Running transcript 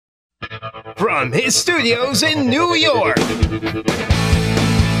from his studios in New York.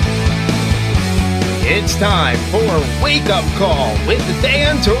 It's time for Wake Up Call with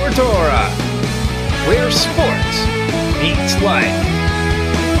Dan Tortora, where sports meets life.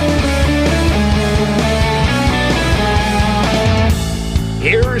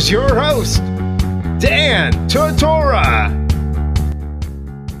 Here's your host, Dan Tortora.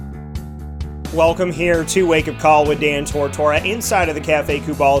 Welcome here to Wake Up Call with Dan Tortora inside of the Cafe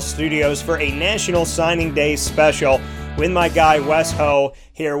Kubal studios for a National Signing Day special with my guy Wes Ho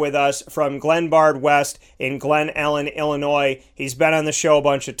here with us from Glenbard West in Glen Ellen, Illinois. He's been on the show a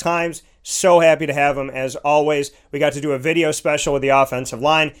bunch of times. So happy to have him as always. We got to do a video special with the offensive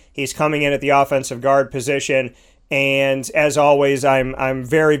line. He's coming in at the offensive guard position. And as always, I'm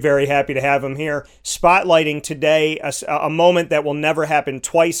very, very happy to have him here, spotlighting today a moment that will never happen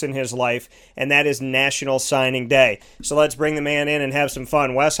twice in his life, and that is National Signing Day. So let's bring the man in and have some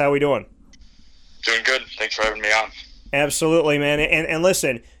fun. Wes, how we doing? Doing good. Thanks for having me on. Absolutely, man. And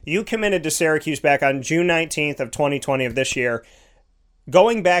listen, you committed to Syracuse back on June 19th of 2020 of this year.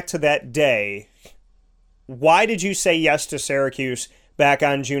 Going back to that day, why did you say yes to Syracuse back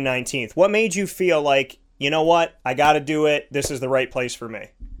on June 19th? What made you feel like, you know what, I got to do it, this is the right place for me?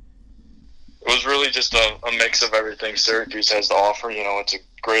 It was really just a mix of everything Syracuse has to offer. You know, it's a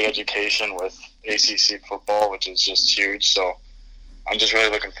great education with ACC football, which is just huge. So I'm just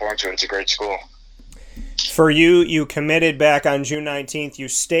really looking forward to it. It's a great school. For you, you committed back on June 19th. You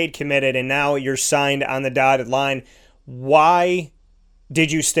stayed committed, and now you're signed on the dotted line. Why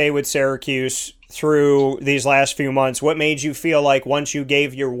did you stay with Syracuse through these last few months? What made you feel like once you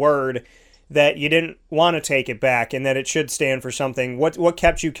gave your word that you didn't want to take it back and that it should stand for something? What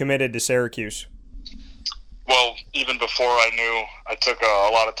kept you committed to Syracuse? Well, even before I knew, I took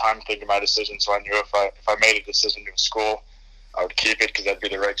a lot of time thinking my decision, so I knew if I made a decision to school, I would keep it because that'd be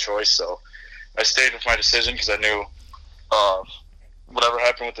the right choice. So I stayed with my decision because I knew whatever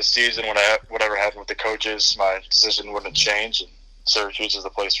happened with the season, whatever happened with the coaches, my decision wouldn't change, and Syracuse is the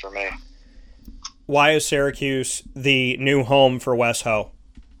place for me. Why is Syracuse the new home for Wes Ho?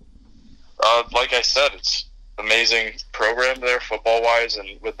 Like I said, it's an amazing program there football-wise,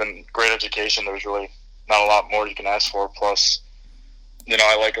 and with a great education, there's really not a lot more you can ask for. Plus, you know,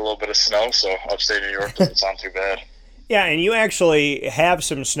 I like a little bit of snow, so upstate New York doesn't sound too bad. Yeah, and you actually have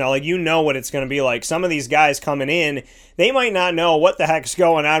some snow. Like, you know what it's going to be like. Some of these guys coming in, they might not know what the heck's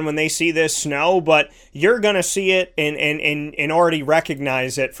going on when they see this snow, but you're going to see it and already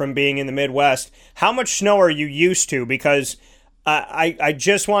recognize it from being in the Midwest. How much snow are you used to? Because I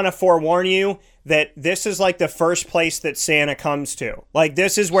just want to forewarn you that this is like the first place that Santa comes to. Like,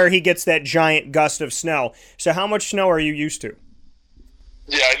 this is where he gets that giant gust of snow. So how much snow are you used to?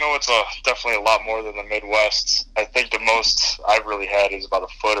 Yeah, I know it's definitely a lot more than the Midwest. I think the most I've really had is about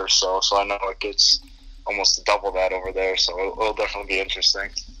a foot or so I know it gets almost double that over there, so it'll definitely be interesting.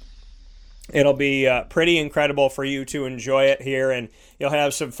 It'll be pretty incredible for you to enjoy it here, and you'll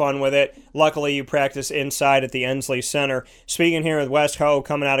have some fun with it. Luckily, you practice inside at the Ensley Center. Speaking here with Wes Ho,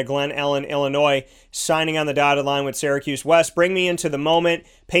 coming out of Glen Ellen, Illinois, signing on the dotted line with Syracuse. Wes, bring me into the moment.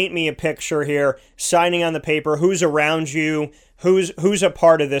 Paint me a picture here. Signing on the paper. Who's around you? Who's a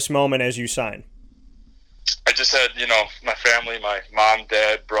part of this moment as you sign? I just had, my family, my mom,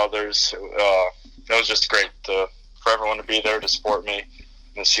 dad, brothers. It was just great for everyone to be there to support me.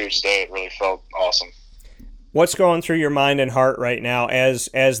 This huge day, it really felt awesome. What's going through your mind and heart right now as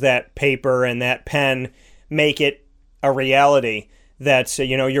that paper and that pen make it a reality that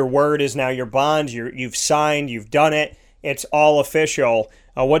your word is now your bond, you've signed, you've done it, it's all official?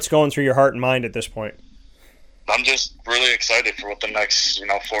 What's going through your heart and mind at this point? I'm just really excited for what the next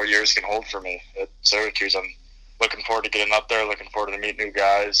 4 years can hold for me at Syracuse. I'm looking forward to getting up there, looking forward to meet new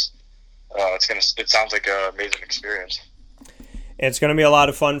guys. It sounds like an amazing experience. It's going to be a lot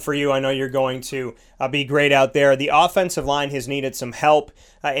of fun for you. I know you're going to be great out there. The offensive line has needed some help.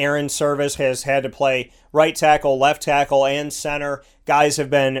 Aaron Service has had to play right tackle, left tackle, and center. Guys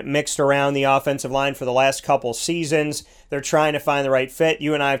have been mixed around the offensive line for the last couple seasons. They're trying to find the right fit.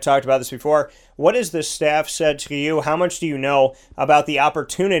 You and I have talked about this before. What has the staff said to you? How much do you know about the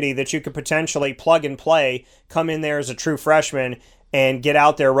opportunity that you could potentially plug and play, come in there as a true freshman, and get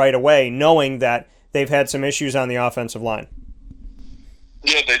out there right away, knowing that they've had some issues on the offensive line?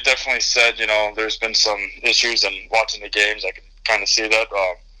 Yeah, they definitely said, there's been some issues, and watching the games, I can kind of see that.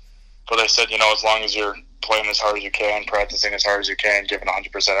 But they said, as long as you're playing as hard as you can, practicing as hard as you can, giving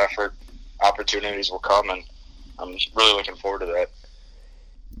 100% effort, opportunities will come, and I'm really looking forward to that.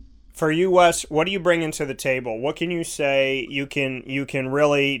 For you, Wes, what do you bring into the table? What can you say you can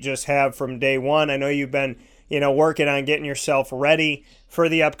really just have from day one? I know you've been working on getting yourself ready for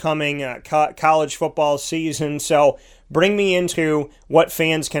the upcoming college football season. So bring me into what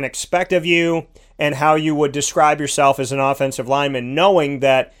fans can expect of you and how you would describe yourself as an offensive lineman, knowing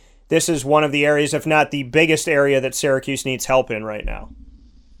that this is one of the areas, if not the biggest area, that Syracuse needs help in right now.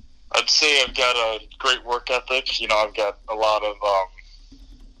 I'd say I've got a great work ethic. I've got a lot of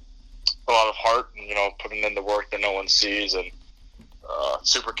heart and, putting in the work that no one sees, and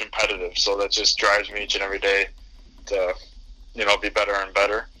super competitive. So that just drives me each and every day to, be better and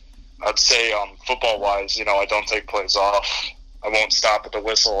better. I'd say football-wise, I don't take plays off. I won't stop at the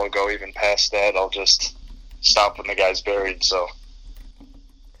whistle. I'll go even past that. I'll just stop when the guy's buried. So,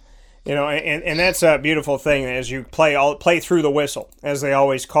 and that's a beautiful thing as you play through the whistle, as they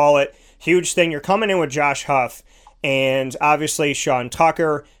always call it. Huge thing. You're coming in with Josh Huff, and obviously Sean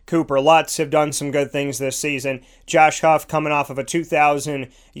Tucker, Cooper Lutz have done some good things this season. Josh Huff coming off of a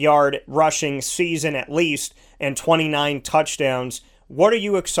 2,000-yard rushing season at least and 29 touchdowns. What are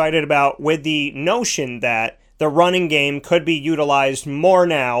you excited about with the notion that the running game could be utilized more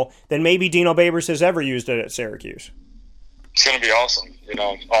now than maybe Dino Babers has ever used it at Syracuse? It's going to be awesome.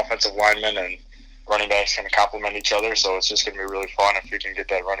 Offensive linemen and running backs going to complement each other, so it's just going to be really fun if we can get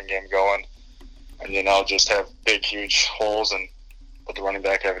that running game going and, just have big, huge holes and let the running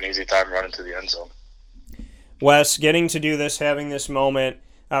back have an easy time running to the end zone. Wes, getting to do this, having this moment,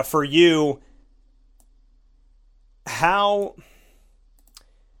 for you, how,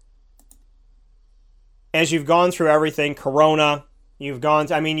 as you've gone through everything, Corona, you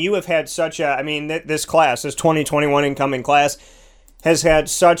have had such this class, this 2021 incoming class, has had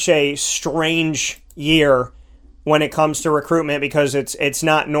such a strange year when it comes to recruitment because it's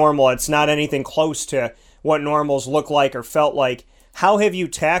not normal. It's not anything close to what normals look like or felt like. How have you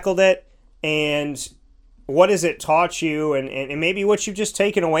tackled it, and what has it taught you, and maybe what you've just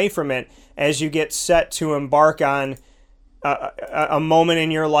taken away from it as you get set to embark on a moment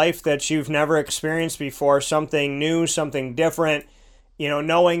in your life that you've never experienced before, something new, something different,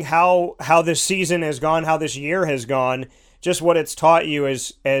 knowing how this season has gone, how this year has gone, just what it's taught you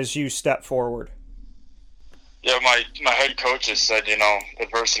as you step forward? Yeah, my head coach has said,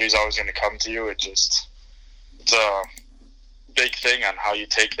 adversity is always going to come to you. It's a big thing on how you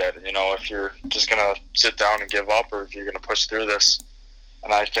take that. If you're just going to sit down and give up, or if you're going to push through this.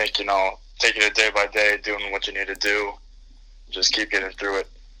 And I think, taking it day by day, doing what you need to do, just keep getting through it,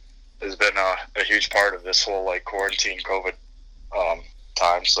 has been a huge part of this whole quarantine COVID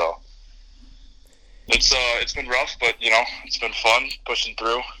time. So it's been rough, but it's been fun pushing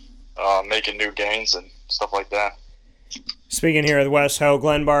through, making new gains and stuff like that. Speaking here with Wes Ho,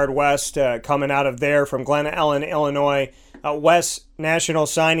 Glenbard West, coming out of there from Glen Ellen, Illinois. Wes, National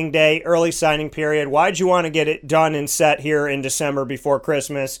Signing Day, early signing period. Why'd you want to get it done and set here in December before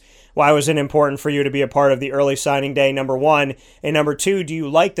Christmas? Why was it important for you to be a part of the early signing day, number one? And number two, do you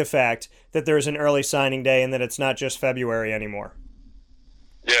like the fact that there's an early signing day and that it's not just February anymore?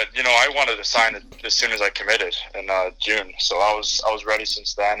 Yeah, I wanted to sign it as soon as I committed in June, so I was ready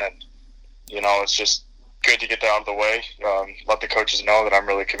since then, and it's just good to get that out of the way. Let the coaches know that I'm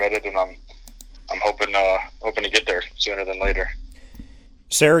really committed, and I'm hoping to get there sooner than later.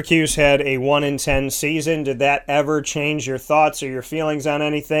 Syracuse had a 1-10 season. Did that ever change your thoughts or your feelings on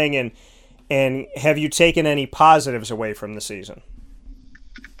anything? And have you taken any positives away from the season?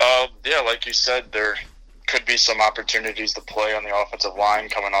 Yeah, like you said, there could be some opportunities to play on the offensive line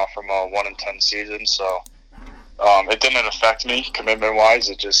coming off from a 1-10 season. So it didn't affect me commitment-wise.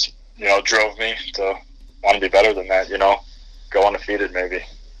 It just drove me to want to be better than that. Go undefeated maybe.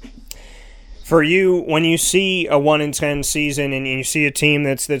 For you, when you see a 1-10 season and you see a team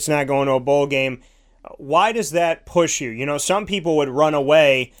that's not going to a bowl game, why does that push you? Some people would run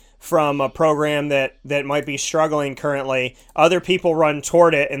away from a program that might be struggling currently. Other people run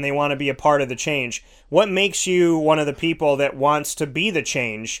toward it and they want to be a part of the change. What makes you one of the people that wants to be the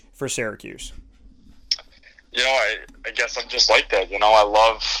change for Syracuse? I guess I'm just like that. I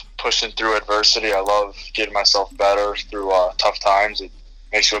love pushing through adversity. I love getting myself better through tough times. It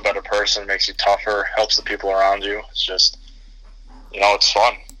makes you a better person, makes you tougher, helps the people around you. It's just, it's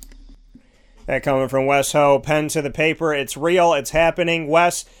fun. That coming from Wes Ho, pen to the paper. It's real. It's happening.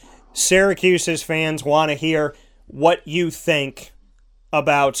 Wes, Syracuse's fans want to hear what you think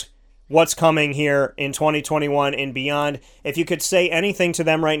about what's coming here in 2021 and beyond. If you could say anything to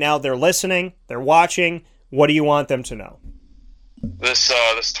them right now, they're listening, they're watching, what do you want them to know? This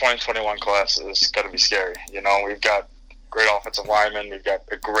 2021 class is going to be scary. We've got great offensive linemen, we've got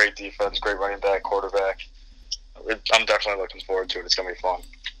a great defense, great running back, quarterback. I'm definitely looking forward to it. It's going to be fun.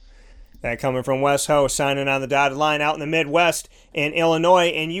 That coming from Wes Ho, signing on the dotted line out in the Midwest in Illinois,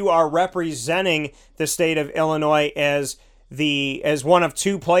 and you are representing the state of Illinois as one of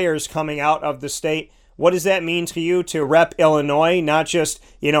two players coming out of the state. What does that mean to you to rep Illinois, not just,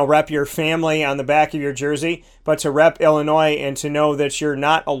 rep your family on the back of your jersey, but to rep Illinois and to know that you're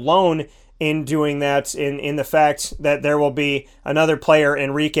not alone in doing that, in the fact that there will be another player,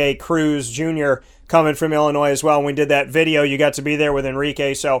 Enrique Cruz Jr., coming from Illinois as well. When we did that video, you got to be there with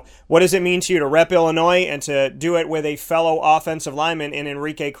Enrique. So what does it mean to you to rep Illinois and to do it with a fellow offensive lineman in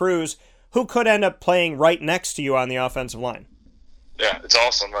Enrique Cruz, who could end up playing right next to you on the offensive line? Yeah, it's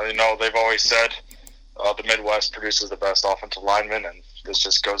awesome. They've always said the Midwest produces the best offensive linemen, and this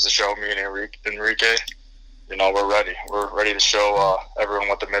just goes to show me and Enrique, we're ready. We're ready to show everyone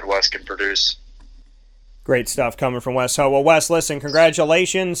what the Midwest can produce. Great stuff coming from Wes Ho. Well, Wes, listen,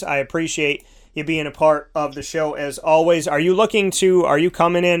 congratulations. I appreciate you being a part of the show as always. Are you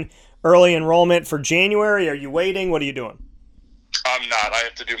coming in early enrollment for January? Are you waiting? What are you doing? I'm not. I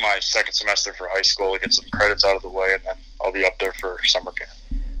have to do my second semester for high school to get some credits out of the way, and then I'll be up there for summer camp.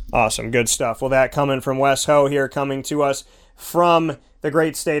 Awesome. Good stuff. Well, that coming from Wes Ho here, coming to us from the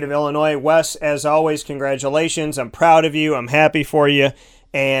great state of Illinois. Wes, as always, congratulations. I'm proud of you. I'm happy for you.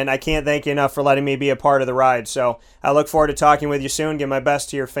 And I can't thank you enough for letting me be a part of the ride. So I look forward to talking with you soon. Give my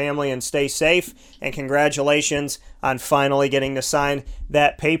best to your family and stay safe. And congratulations on finally getting to sign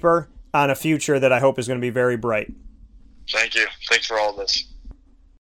that paper on a future that I hope is going to be very bright. Thank you. Thanks for all this.